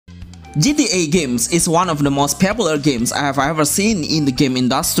GTA games is one of the most popular games I have ever seen in the game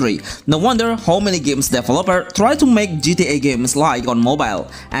industry. No wonder how many games developers try to make GTA games like on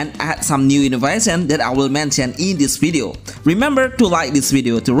mobile and add some new innovation that I will mention in this video. Remember to like this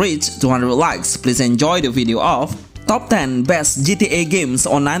video to reach 200 likes. Please enjoy the video of Top 10 Best GTA Games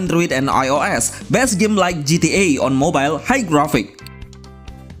on Android and iOS. Best game like GTA on mobile, high graphic.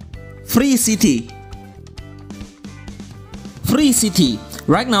 Free City. Free City.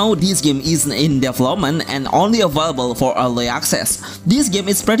 Right now, this game is in development and only available for early access. This game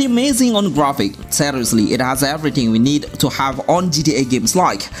is pretty amazing on graphic. Seriously, it has everything we need to have on GTA games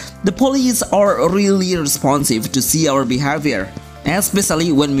like the police are really responsive to see our behavior.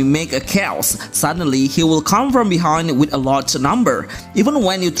 Especially when we make a chaos, suddenly he will come from behind with a large number. Even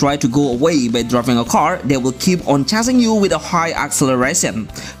when you try to go away by driving a car, they will keep on chasing you with a high acceleration.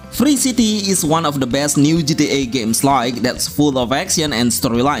 Free City is one of the best new GTA games like that's full of action and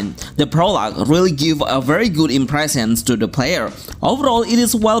storyline. The prologue really gives a very good impression to the player. Overall, it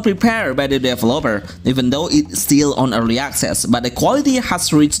is well prepared by the developer, even though it's still on early access, but the quality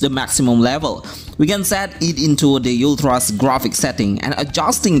has reached the maximum level. We can set it into the ultra's graphic setting and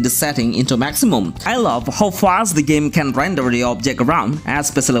adjusting the setting into maximum. I love how fast the game can render the object around,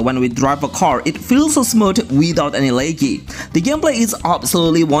 especially when we drive a car. It feels so smooth without any laggy. The gameplay is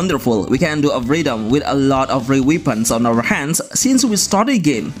absolutely wonderful. We can do a freedom with a lot of free weapons on our hands since we started the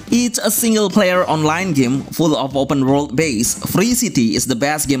game. It's a single player online game full of open world base. Free City is the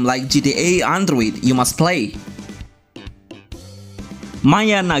best game like GTA Android you must play.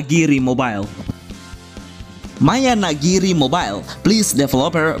 Maya Nagiri Mobile. Maya Nagiri Mobile. Please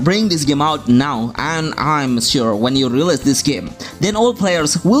developer, bring this game out now, and I'm sure when you release this game, then all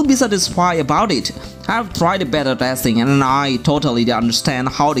players will be satisfied about it. I've tried the beta testing and I totally understand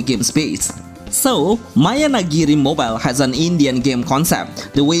how the game speaks. So, Maya Nagiri Mobile has an Indian game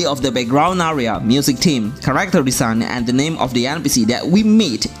concept, the way of the background area, music theme, character design, and the name of the NPC that we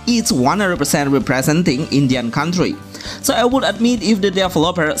meet is 100% representing Indian country. So I would admit if the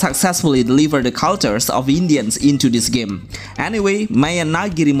developer successfully delivered the cultures of Indians into this game. Anyway, Maya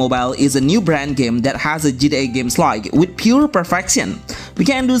Nagiri Mobile is a new brand game that has a GTA games like with pure perfection. We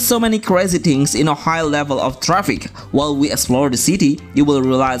can do so many crazy things in a high level of traffic. While we explore the city, you will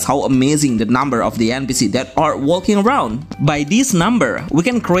realize how amazing the number of the NPC that are walking around. By this number, we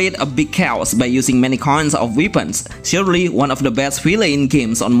can create a big chaos by using many kinds of weapons. Surely one of the best villain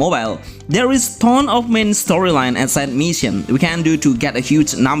games on mobile. There is ton of main storyline and side mission we can do to get a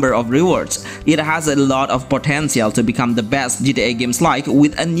huge number of rewards. It has a lot of potential to become the best GTA games like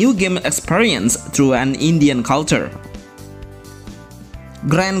with a new game experience through an Indian culture.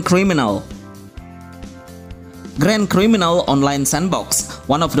 Grand Criminal. Grand Criminal Online Sandbox,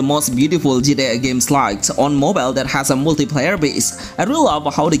 one of the most beautiful GTA games like on mobile that has a multiplayer base. I really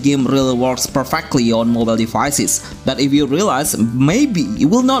love how the game really works perfectly on mobile devices, but if you realize, maybe you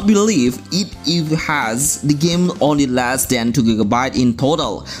will not believe it if the game only less than 2 GB in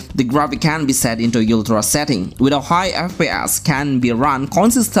total. The graphic can be set into ultra setting, with a high FPS can be run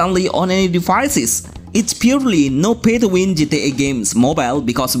consistently on any devices. It's purely no pay-to-win GTA games mobile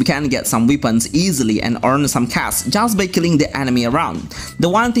because we can get some weapons easily and earn some cash just by killing the enemy around. The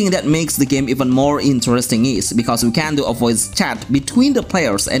one thing that makes the game even more interesting is because we can do a voice chat between the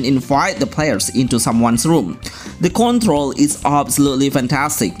players and invite the players into someone's room. The control is absolutely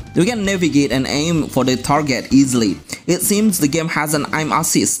fantastic. We can navigate and aim for the target easily. It seems the game has an aim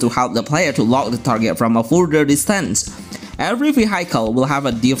assist to help the player to lock the target from a further distance. Every vehicle will have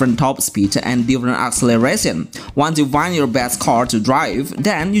a different top speed and different acceleration. Once you find your best car to drive,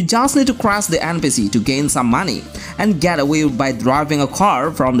 then you just need to crash the NPC to gain some money and get away by driving a car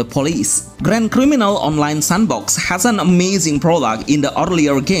from the police. Grand Criminal Online Sandbox has an amazing prologue in the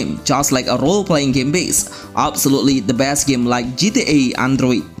earlier game, just like a role-playing game base. Absolutely the best game like GTA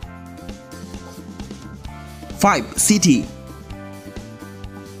Android. 5. City.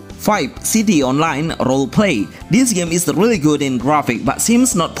 5. City Online Roleplay. This game is really good in graphic but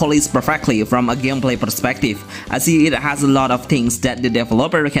seems not polished perfectly from a gameplay perspective. I see it has a lot of things that the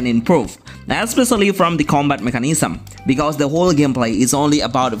developer can improve, especially from the combat mechanism, because the whole gameplay is only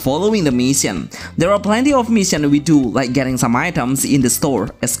about following the mission. There are plenty of missions we do like getting some items in the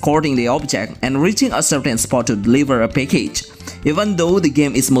store, escorting the object, and reaching a certain spot to deliver a package. Even though the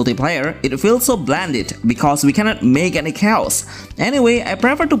game is multiplayer, it feels so blended because we cannot make any chaos. Anyway, I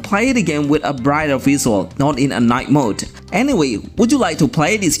prefer to play the game with a brighter visual, not in a night mode. Anyway, would you like to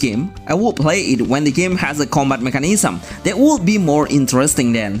play this game? I would play it when the game has a combat mechanism that would be more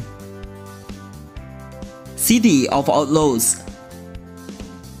interesting then. City of Outlaws.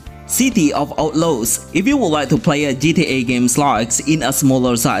 City of Outlaws. If you would like to play a GTA game like in a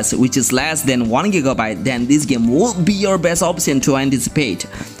smaller size, which is less than 1GB, then this game would be your best option to anticipate.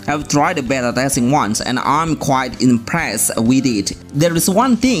 I've tried the beta testing once and I'm quite impressed with it. There is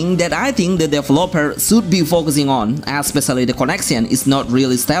one thing that I think the developer should be focusing on, especially the connection is not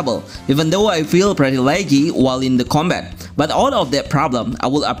really stable, even though I feel pretty laggy while in the combat. But out of that problem, I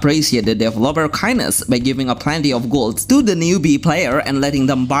would appreciate the developer kindness by giving a plenty of gold to the newbie player and letting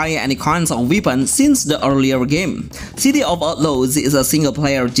them buy any kinds of weapons since the earlier game. City of Outlaws is a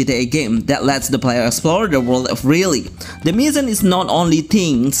single-player GTA game that lets the player explore the world freely. The mission is not only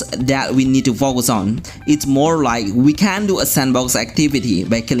things that we need to focus on, it's more like we can do a sandbox activity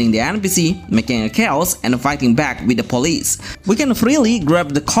by killing the NPC, making a chaos, and fighting back with the police. We can freely grab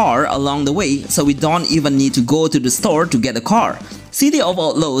the car along the way, so we don't even need to go to the store to get the car. City of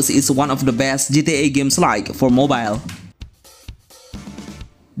Outlaws is one of the best GTA games like for mobile.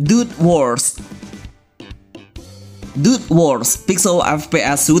 Dude Wars. Dude Wars Pixel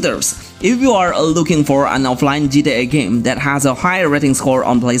FPS Shooters. If you are looking for an offline GTA game that has a high rating score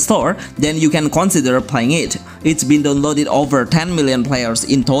on Play Store, then you can consider playing it. It's been downloaded over 10 million players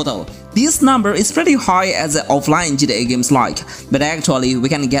in total. This number is pretty high as offline GTA games like, but actually we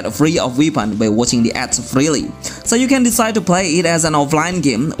can get free of weapon by watching the ads freely. So you can decide to play it as an offline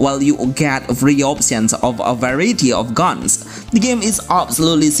game while you get free options of a variety of guns. The game is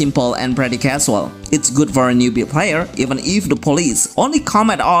absolutely simple and pretty casual. It's good for a newbie player even if the police only come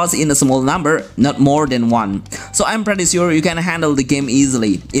at us in a small number, not more than one. So I'm pretty sure you can handle the game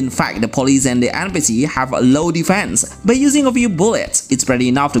easily. In fact, the police and the NPC have a low defense. By using a few bullets, it's pretty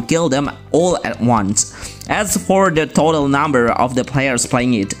enough to kill them all at once. As for the total number of the players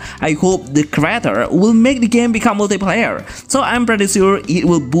playing it, I hope the creator will make the game become multiplayer, so I'm pretty sure it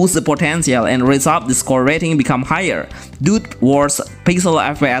will boost the potential and raise up the score rating become higher. Dude Wars Pixel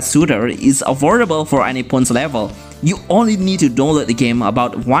FPS Shooter is affordable for any points level. You only need to download the game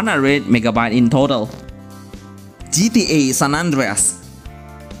about 100 MB in total. GTA San Andreas.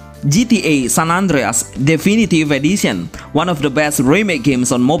 GTA San Andreas Definitive Edition. One of the best remake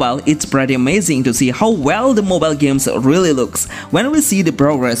games on mobile. It's pretty amazing to see how well the mobile games really looks. When we see the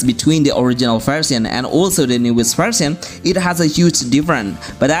progress between the original version and also the newest version, it has a huge difference.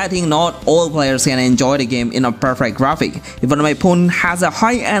 But I think not all players can enjoy the game in a perfect graphic. Even my phone has a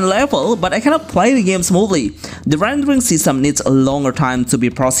high-end level, but I cannot play the game smoothly. The rendering system needs a longer time to be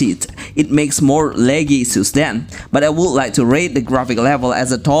processed. It makes more laggy issues then. But I would like to rate the graphic level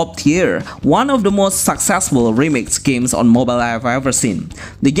as a top tier, one of the most successful remix games on mobile I have ever seen.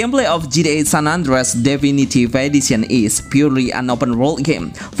 The gameplay of GTA San Andreas Definitive Edition is purely an open world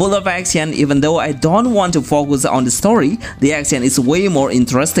game, full of action. Even though I don't want to focus on the story, the action is way more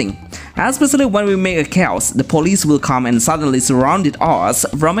interesting. Especially when we make a chaos, the police will come and suddenly surround us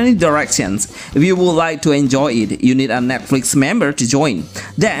from many directions. If you would like to enjoy it, you need a Netflix member to join.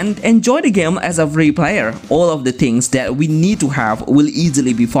 Then enjoy the game as a free player. All of the things that we need to have will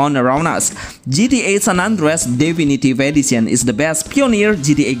easily be found around us. GTA San Andreas Definitive Edition is the best pioneer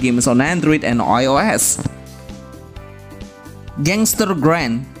GTA games on Android and iOS. Gangster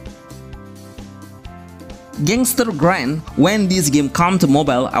Grand. Gangster Grand. When this game came to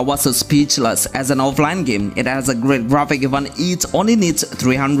mobile, I was speechless. As an offline game, it has a great graphic even it only needs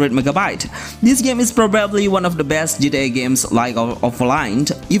 300 MB. This game is probably one of the best GTA games like offline.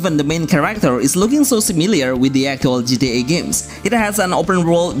 Even the main character is looking so similar with the actual GTA games. It has an open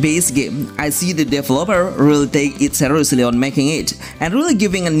world based game. I see the developer really take it seriously on making it and really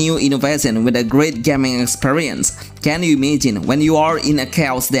giving a new innovation with a great gaming experience. Can you imagine when you are in a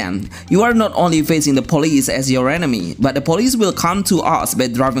chaos then? You are not only facing the police as your enemy, but the police will come to us by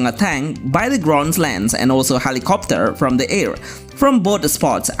driving a tank, by the ground lands, and also helicopter from the air. From both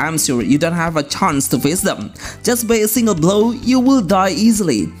spots, I'm sure you don't have a chance to face them. Just by a single blow, you will die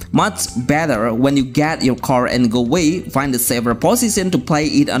easily. Much better when you get your car and go away, find a safer position to play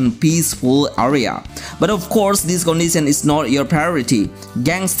it on a peaceful area. But of course, this condition is not your priority.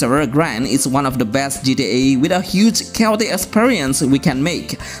 Gangster Grand is one of the best GTA with a huge chaotic experience we can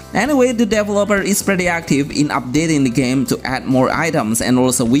make. Anyway, the developer is pretty active in updating the game to add more items and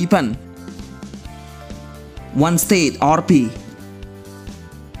also weapons. One State RP.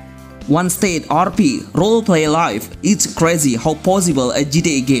 One State RP Roleplay Life. It's crazy how possible a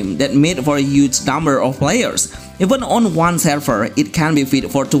GTA game that made for a huge number of players. Even on one server, it can be fit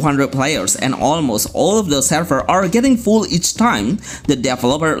for 200 players, and almost all of the servers are getting full each time the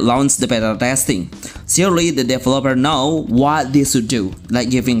developer launched the beta testing. Surely the developer know what they should do, like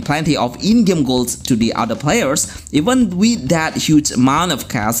giving plenty of in-game golds to the other players. Even with that huge amount of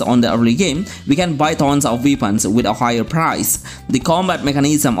cash on the early game, we can buy tons of weapons with a higher price. The combat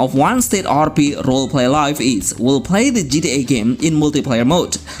mechanism of one-state RP roleplay life is, we'll play the GTA game in multiplayer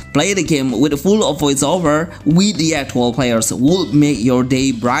mode. Play the game with full of voiceover with the actual players will make your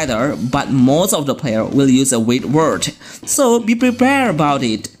day brighter, but most of the player will use a weird word. So be prepared about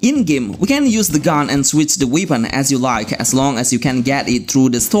it. In-game, we can use the gun and switch the weapon as you like as long as you can get it through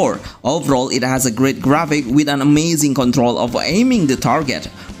the store. Overall, it has a great graphic with an amazing control of aiming the target.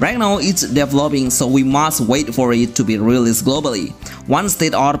 Right now it's developing, so we must wait for it to be released globally. One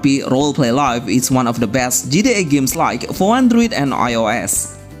State RP Roleplay Live is one of the best GTA games like for Android and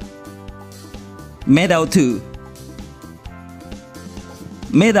iOS. Medal 2.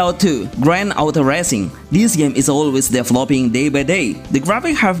 Medal 2 Grand Auto Racing. This game is always developing day by day. The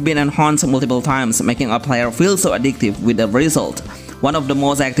graphics have been enhanced multiple times, making a player feel so addictive with the result. One of the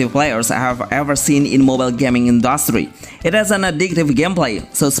most active players I have ever seen in mobile gaming industry. It has an addictive gameplay,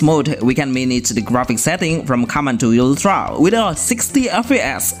 so smooth we can manage the graphic setting from common to ultra with a 60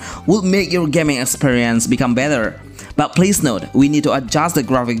 FPS will make your gaming experience become better. But please note, we need to adjust the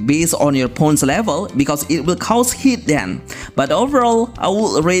graphic based on your phone's level because it will cause heat then. But overall, I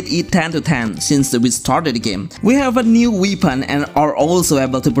will rate it 10 to 10 since we started the game. We have a new weapon and are also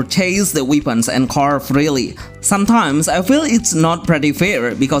able to purchase the weapons and car freely. Sometimes I feel it's not pretty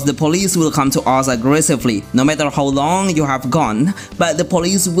fair because the police will come to us aggressively no matter how long you have gone, but the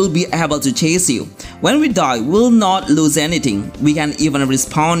police will be able to chase you. When we die, we'll not lose anything. We can even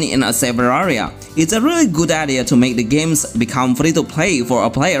respawn in a SAWERIA. It's a really good idea to make the games become free to play for a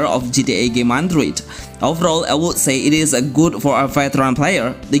player of GTA game Android. Overall, I would say it is good for a veteran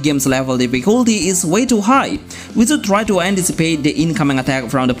player. The game's level difficulty is way too high. We should try to anticipate the incoming attack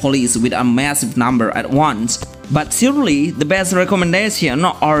from the police with a massive number at once. But surely, the best recommendation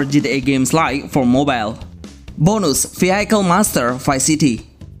are GTA games like for mobile. Bonus Vehicle Master Vice City.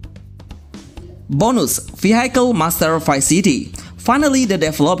 Bonus Vehicle Master Vice City. Finally, the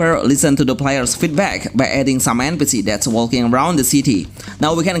developer listened to the players' feedback by adding some NPC that's walking around the city.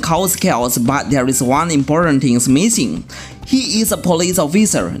 Now we can cause chaos, but there is one important thing missing. He is a police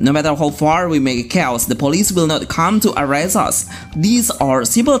officer. No matter how far we make chaos, the police will not come to arrest us. These are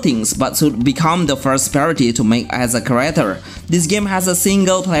simple things but should become the first priority to make as a creator. This game has a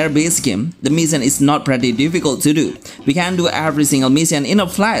single player based game. The mission is not pretty difficult to do. We can do every single mission in a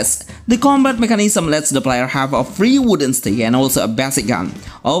flash. The combat mechanism lets the player have a free wooden stick and also a basic gun.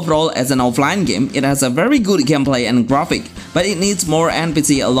 Overall, as an offline game, it has a very good gameplay and graphic, but it needs more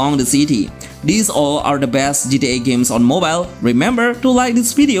NPC along the city. These all are the best GTA games on mobile. Remember to like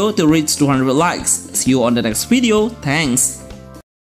this video to reach 200 likes. See you on the next video. Thanks.